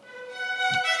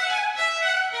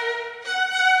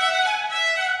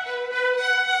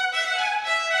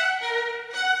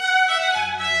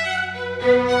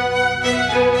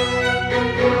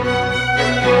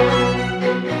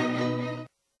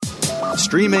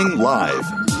 Streaming live,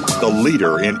 the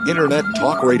leader in Internet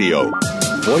Talk Radio,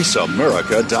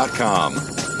 VoiceAmerica.com.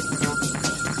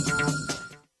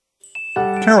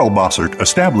 Carol Bossert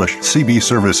established CB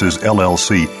Services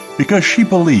LLC because she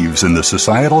believes in the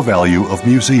societal value of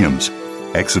museums.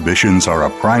 Exhibitions are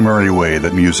a primary way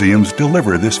that museums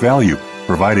deliver this value,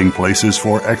 providing places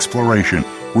for exploration,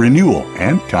 renewal,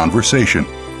 and conversation.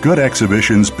 Good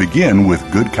exhibitions begin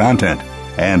with good content.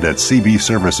 And at CB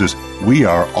Services, we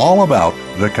are all about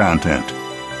the content.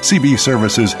 CB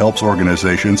Services helps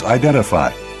organizations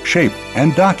identify, shape,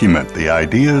 and document the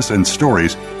ideas and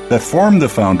stories that form the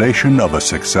foundation of a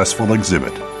successful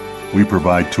exhibit. We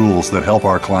provide tools that help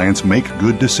our clients make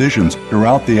good decisions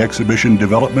throughout the exhibition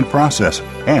development process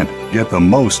and get the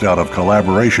most out of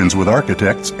collaborations with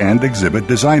architects and exhibit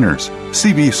designers.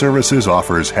 CB Services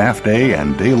offers half-day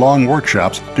and day-long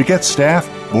workshops to get staff,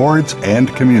 boards,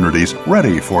 and communities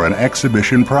ready for an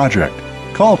exhibition project.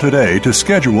 Call today to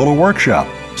schedule a workshop.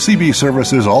 CB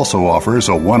Services also offers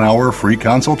a 1-hour free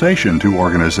consultation to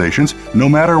organizations no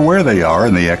matter where they are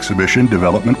in the exhibition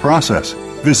development process.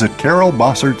 Visit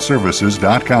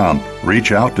CarolBossertServices.com.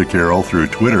 Reach out to Carol through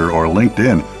Twitter or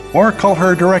LinkedIn, or call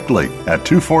her directly at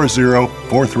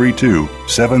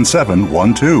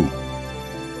 240-432-7712.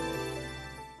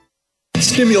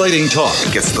 Stimulating talk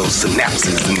Gets those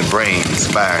synapses in the brain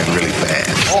firing really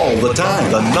fast. all the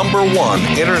time. The number one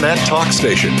Internet talk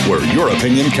station where your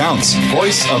opinion counts.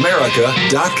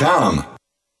 VoiceAmerica.com.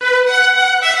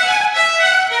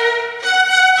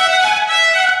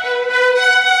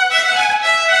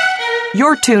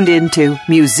 You're tuned into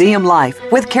Museum Life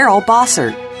with Carol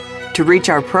Bossert. To reach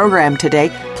our program today,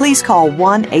 please call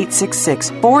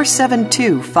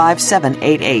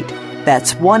 1-866-472-5788.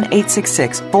 That's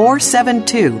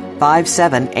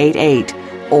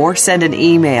 1-866-472-5788. Or send an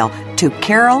email to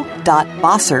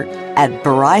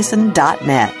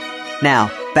carol.bossert@verizon.net. Now,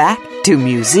 back to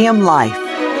Museum Life.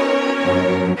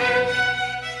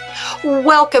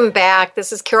 Welcome back.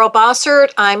 This is Carol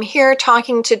Bossert. I'm here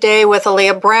talking today with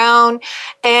Aaliyah Brown.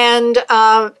 And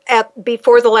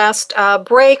before the last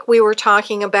break, we were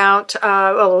talking about,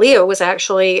 Aaliyah was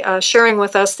actually sharing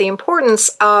with us the importance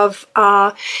of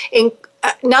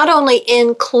not only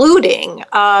including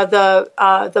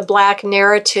the Black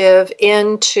narrative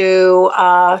into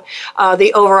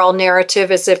the overall narrative,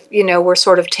 as if we're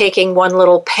sort of taking one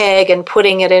little peg and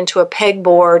putting it into a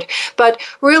pegboard, but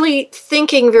really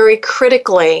thinking very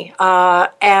critically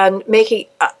and making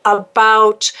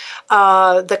about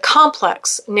the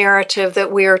complex narrative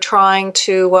that we are trying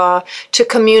to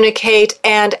communicate,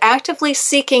 and actively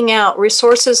seeking out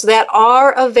resources that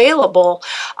are available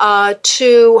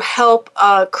to help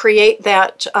create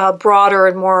that broader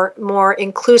and more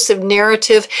inclusive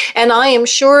narrative. And I am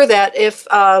sure that if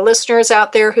listeners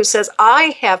out there who says,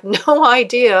 I have no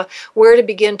idea where to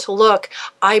begin to look,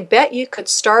 I bet you could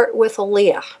start with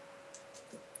Aaliyah.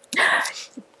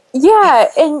 Yeah,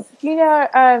 and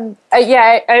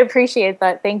I appreciate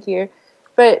that. Thank you.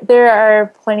 But there are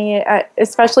plenty,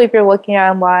 especially if you're looking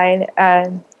online.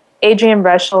 Adrienne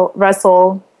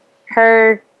Russell,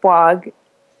 her blog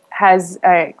has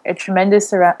a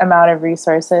tremendous amount of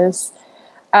resources.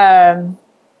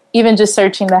 Even just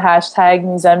searching the hashtag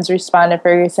Museums Respond to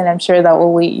Ferguson, I'm sure that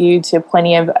will lead you to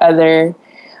plenty of other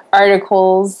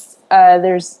articles.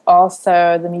 There's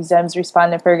also the Museums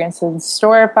Respond to Ferguson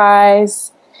store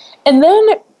buys. And then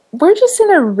we're just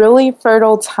in a really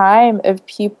fertile time of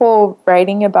people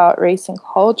writing about race and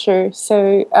culture.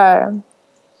 So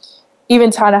even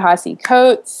Ta-Nehisi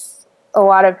Coates, a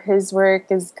lot of his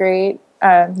work is great.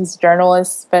 He's a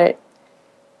journalist, but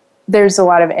there's a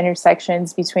lot of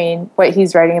intersections between what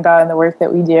he's writing about and the work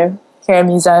that we do here at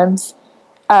museums.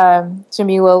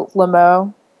 Jamila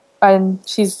Lamo, and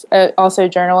she's also a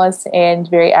journalist and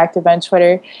very active on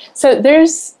Twitter. So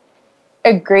there's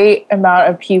a great amount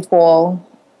of people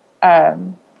that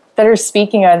are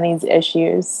speaking on these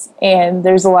issues, and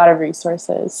there's a lot of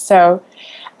resources. So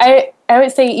I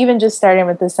would say even just starting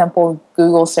with a simple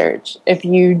Google search, if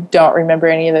you don't remember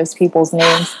any of those people's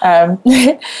names,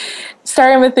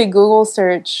 starting with the Google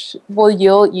search will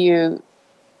yield you,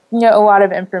 a lot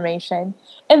of information.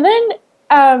 And then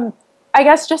I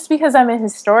guess just because I'm a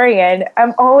historian,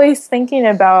 I'm always thinking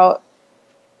about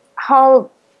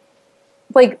how,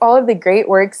 like, all of the great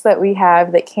works that we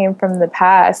have that came from the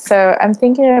past. So I'm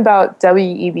thinking about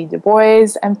W.E.B. Du Bois.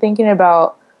 I'm thinking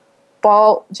about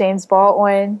James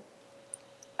Baldwin.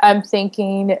 I'm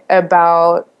thinking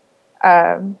about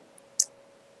Ida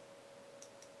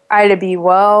B.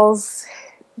 Wells.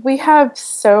 We have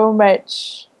so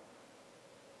much,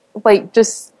 like,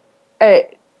 just a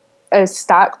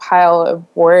stockpile of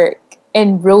work,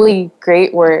 and really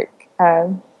great work,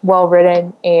 well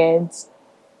written and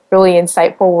really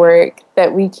insightful work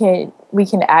that we can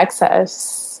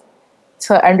access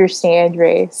to understand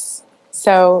race.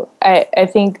 So I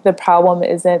think the problem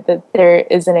isn't that there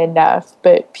isn't enough,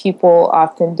 but people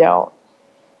often don't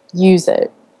use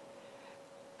it.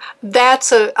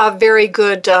 That's a very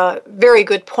good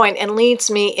point, and leads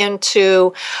me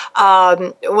into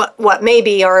what may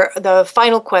be the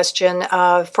final question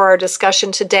for our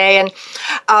discussion today. And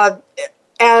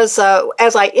as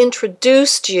I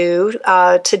introduced you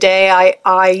today,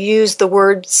 I used the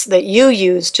words that you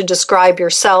used to describe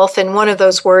yourself, and one of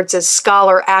those words is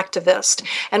scholar activist.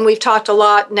 And we've talked a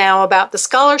lot now about the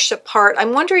scholarship part.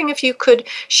 I'm wondering if you could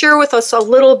share with us a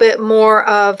little bit more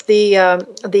of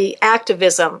the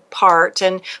activism part,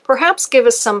 and perhaps give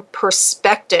us some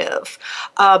perspective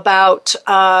about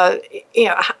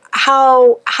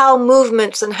how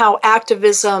movements and how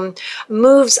activism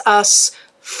moves us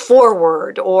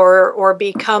forward or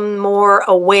become more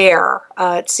aware.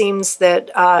 It seems that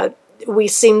we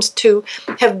seem to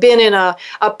have been in a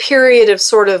period of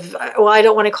sort of, well, I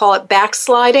don't want to call it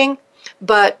backsliding,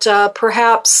 but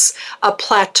perhaps a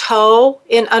plateau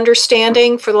in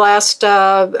understanding for the last,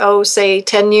 say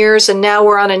 10 years, and now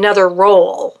we're on another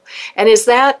roll. And is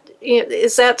that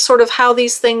sort of how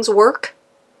these things work?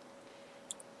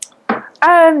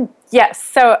 Yes.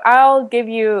 So I'll give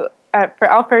you,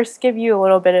 I'll first give you a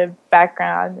little bit of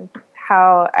background of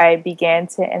how I began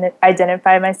to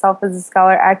identify myself as a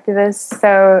scholar activist.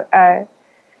 So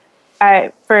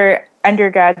for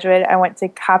undergraduate, I went to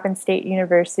Coppin State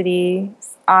University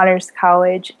Honors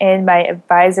College, and my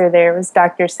advisor there was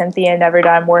Dr. Cynthia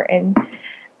Neverdon Morton.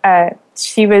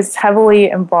 She was heavily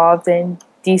involved in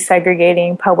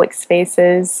desegregating public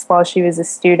spaces while she was a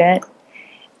student.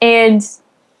 And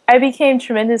I became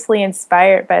tremendously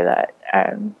inspired by that.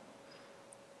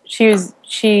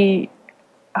 She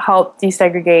helped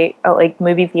desegregate like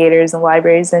movie theaters and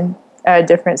libraries and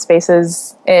different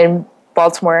spaces in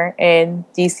Baltimore and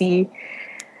DC.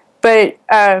 But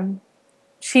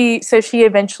she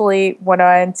eventually went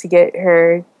on to get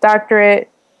her doctorate.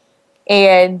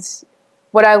 And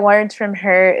what I learned from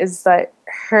her is that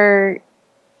her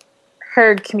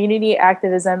community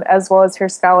activism, as well as her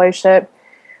scholarship,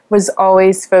 was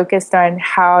always focused on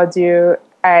how do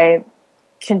I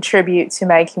contribute to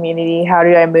my community? How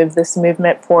do I move this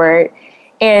movement forward?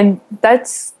 And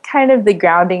that's kind of the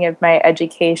grounding of my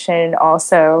education and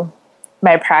also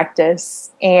my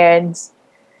practice. And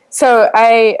so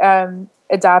I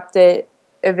adopted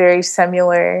a very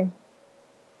similar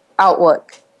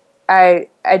outlook. I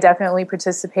definitely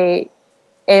participate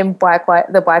in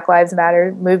the Black Lives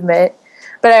Matter movement,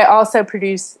 but I also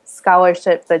produce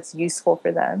scholarship that's useful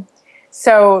for them.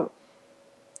 So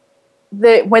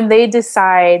when they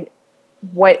decide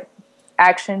what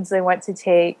actions they want to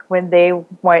take, when they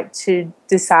want to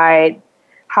decide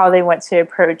how they want to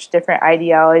approach different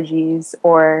ideologies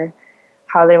or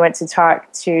how they want to talk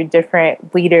to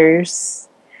different leaders,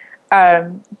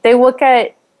 they look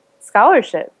at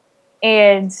scholarship.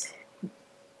 And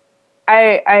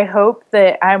I hope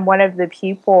that I'm one of the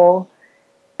people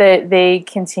that they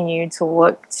continue to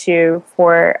look to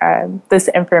for this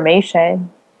information,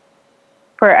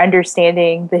 for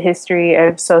understanding the history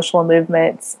of social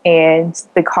movements and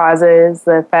the causes,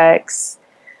 the effects,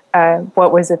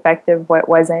 what was effective, what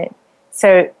wasn't.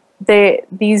 So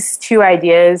these two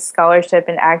ideas, scholarship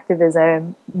and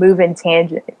activism, move in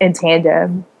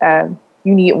tandem.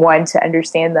 You need one to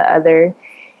understand the other.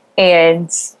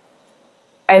 And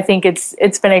I think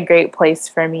it's been a great place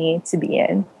for me to be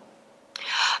in.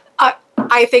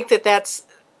 I think that's...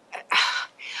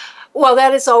 Well,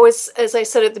 that is always, as I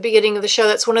said at the beginning of the show,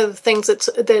 that's one of the things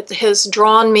that has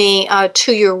drawn me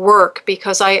to your work,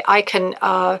 because I can,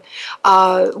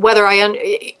 whether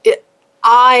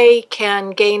I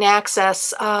can gain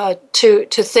access to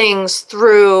things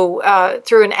through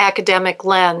an academic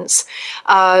lens.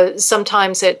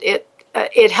 Sometimes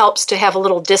it helps to have a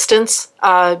little distance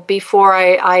before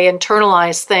I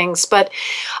internalize things, but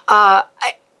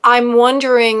I'm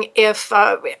wondering if.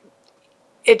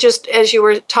 it just, as you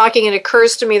were talking, it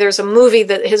occurs to me there's a movie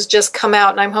that has just come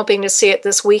out, and I'm hoping to see it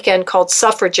this weekend, called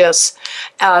Suffragettes,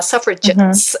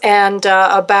 and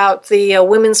about the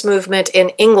women's movement in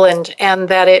England, and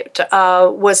that it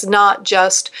was not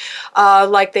just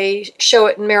like they show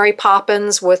it in Mary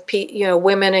Poppins with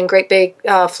women in great big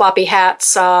floppy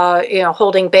hats,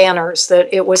 holding banners.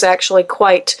 That it was actually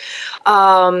quite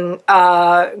violent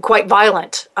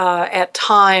at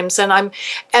times, and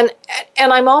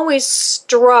I'm always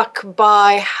struck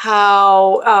by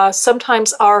how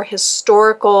sometimes our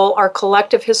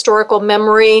collective historical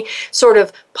memory sort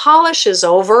of polishes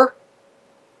over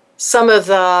some of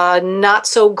the not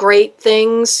so great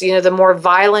things, the more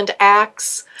violent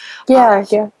acts. Yeah.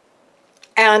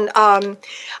 And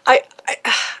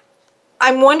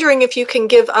I'm wondering if you can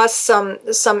give us some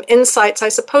insights. I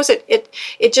suppose it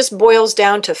just boils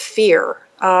down to fear,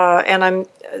 and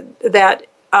that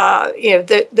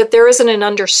there isn't an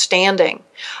understanding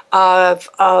of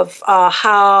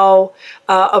how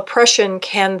oppression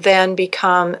can then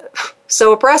become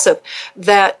so oppressive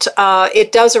that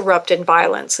it does erupt in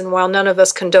violence. And while none of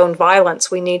us condone violence,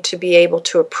 we need to be able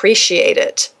to appreciate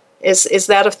it. Is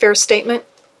that a fair statement?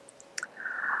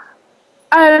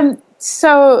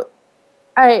 So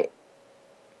I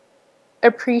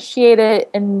appreciate it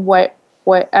in what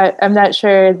I'm not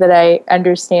sure that I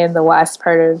understand the last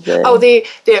part of the.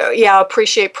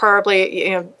 Appreciate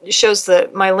probably shows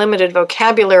my limited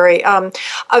vocabulary.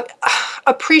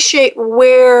 Appreciate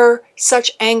where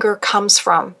such anger comes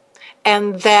from,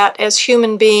 and that as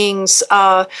human beings,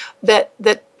 that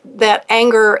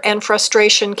anger and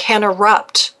frustration can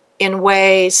erupt in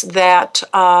ways that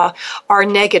are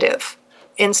negative.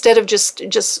 Instead of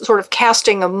just sort of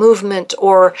casting a movement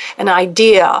or an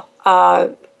idea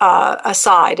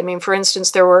aside. I mean, for instance,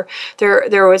 there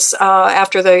was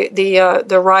after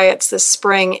the riots this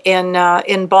spring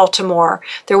in Baltimore,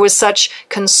 there was such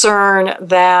concern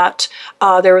that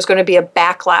there was going to be a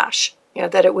backlash.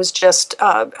 That it was just,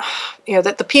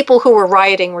 that the people who were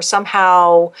rioting were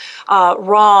somehow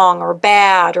wrong or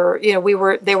bad, or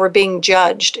they were being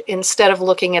judged instead of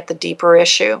looking at the deeper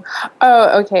issue.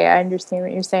 Oh, okay, I understand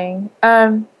what you're saying.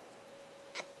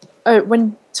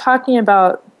 When talking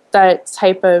about that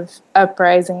type of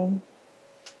uprising,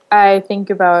 I think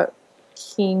about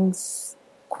King's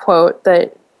quote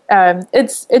that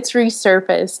it's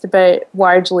resurfaced, but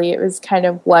largely it was kind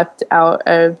of left out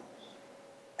of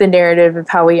the narrative of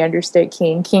how we understood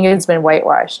King. King has been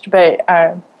whitewashed, but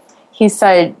he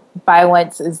said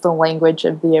violence is the language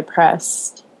of the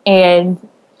oppressed. And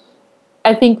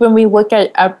I think when we look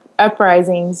at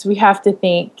uprisings, we have to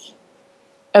think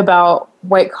about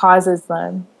what causes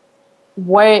them.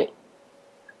 What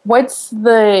are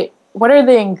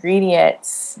the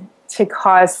ingredients to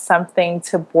cause something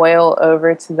to boil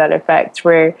over to that effect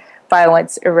where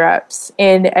violence erupts?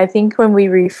 And I think when we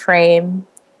reframe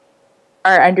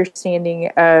our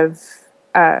understanding of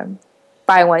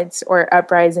violence or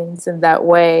uprisings in that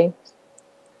way,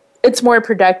 it's more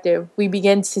productive. We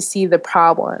begin to see the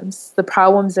problems. The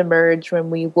problems emerge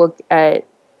when we look at,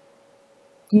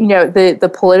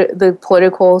 the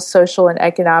political, social, and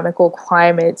economical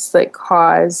climates that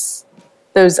cause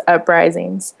those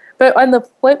uprisings. But on the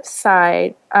flip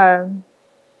side, when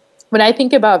I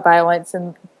think about violence,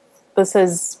 and this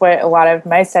is what a lot of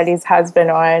my studies has been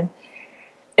on,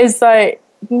 is that,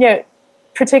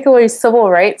 particularly civil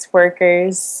rights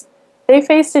workers, they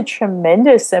faced a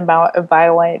tremendous amount of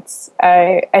violence.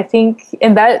 I think,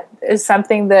 and that is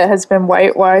something that has been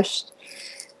whitewashed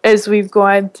as we've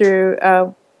gone through,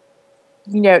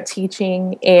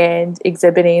 teaching and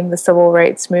exhibiting the civil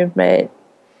rights movement.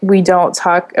 We don't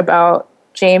talk about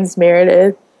James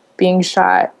Meredith being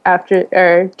shot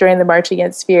during the March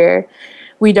Against Fear.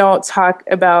 We don't talk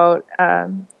about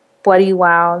Bloody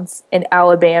Lowndes in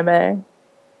Alabama,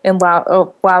 in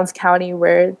Lowndes County,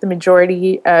 where the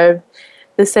majority of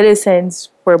the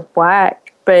citizens were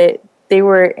Black, but they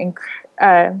were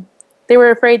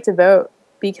afraid to vote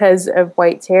because of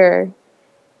white terror.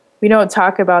 We don't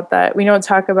talk about that. We don't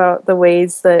talk about the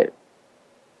ways that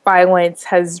violence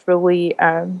has really,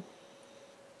 or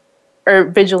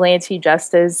vigilante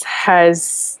justice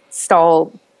has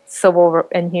stalled civil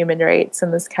and human rights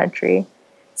in this country.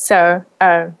 So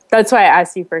that's why I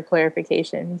asked you for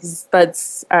clarification, because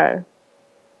that's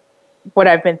what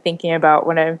I've been thinking about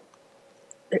when I've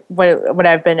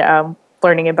been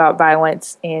learning about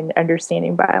violence and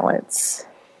understanding violence.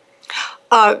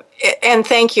 And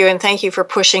thank you for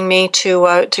pushing me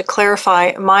to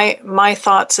clarify my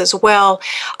thoughts as well.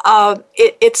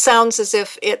 It sounds as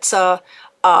if it's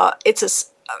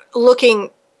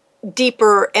looking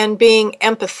deeper and being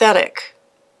empathetic.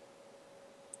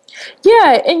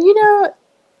 Yeah, and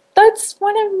that's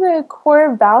one of the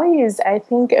core values, I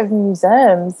think, of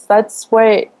museums. That's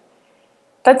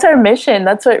our mission.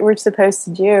 That's what we're supposed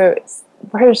to do.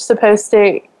 We're supposed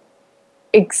to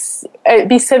be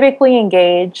civically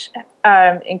engaged,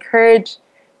 encourage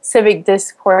civic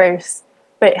discourse,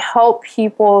 but help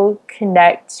people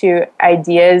connect to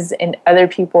ideas and other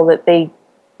people that they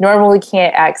normally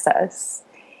can't access.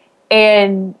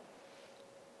 And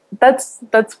that's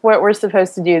what we're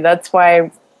supposed to do. That's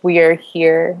why we are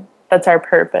here. That's our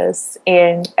purpose.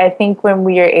 And I think when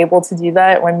we are able to do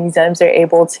that, when museums are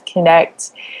able to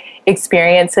connect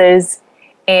experiences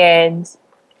and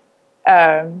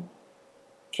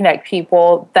connect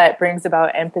people, that brings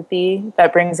about empathy,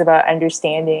 that brings about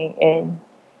understanding, and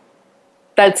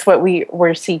that's what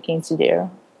we're seeking to do.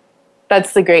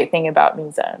 That's the great thing about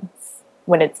museums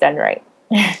when it's done right.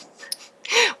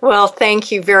 Well,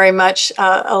 thank you very much,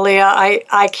 Aaliyah.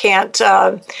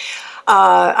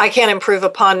 I can't improve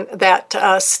upon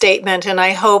that statement, and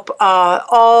I hope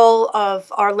all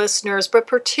of our listeners, but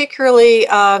particularly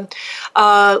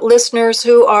listeners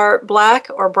who are Black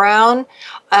or brown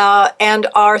and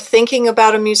are thinking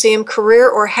about a museum career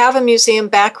or have a museum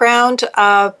background,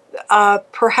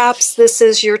 perhaps this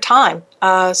is your time.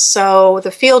 So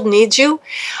the field needs you,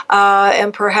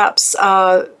 and perhaps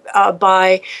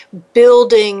by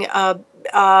building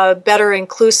better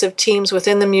inclusive teams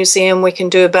within the museum, we can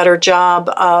do a better job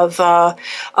of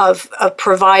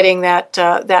providing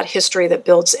that history that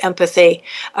builds empathy.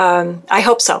 I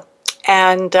hope so.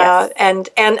 And yes. and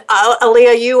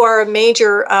Aaliyah, you are a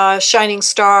major shining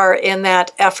star in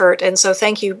that effort, and so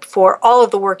thank you for all of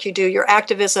the work you do, your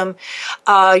activism,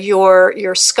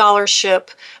 your scholarship,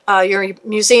 your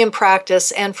museum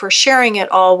practice, and for sharing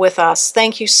it all with us.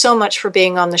 Thank you so much for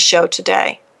being on the show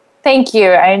today. Thank you.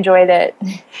 I enjoyed it.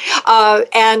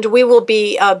 And we will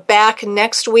be back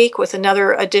next week with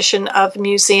another edition of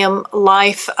Museum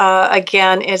Life.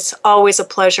 Again, it's always a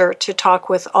pleasure to talk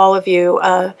with all of you.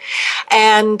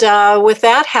 And with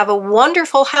that, have a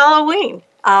wonderful Halloween.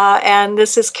 And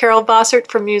this is Carol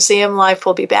Bossert from Museum Life.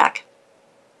 We'll be back.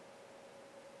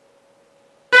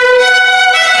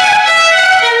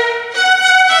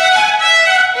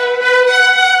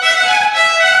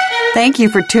 Thank you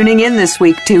for tuning in this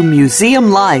week to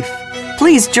Museum Life.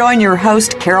 Please join your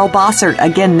host, Carol Bossert,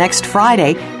 again next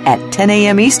Friday at 10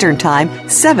 a.m. Eastern Time,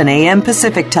 7 a.m.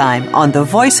 Pacific Time on the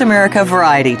Voice America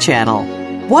Variety Channel.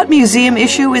 What museum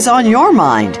issue is on your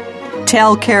mind?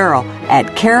 Tell Carol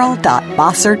at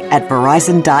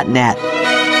carol.bossert@verizon.net.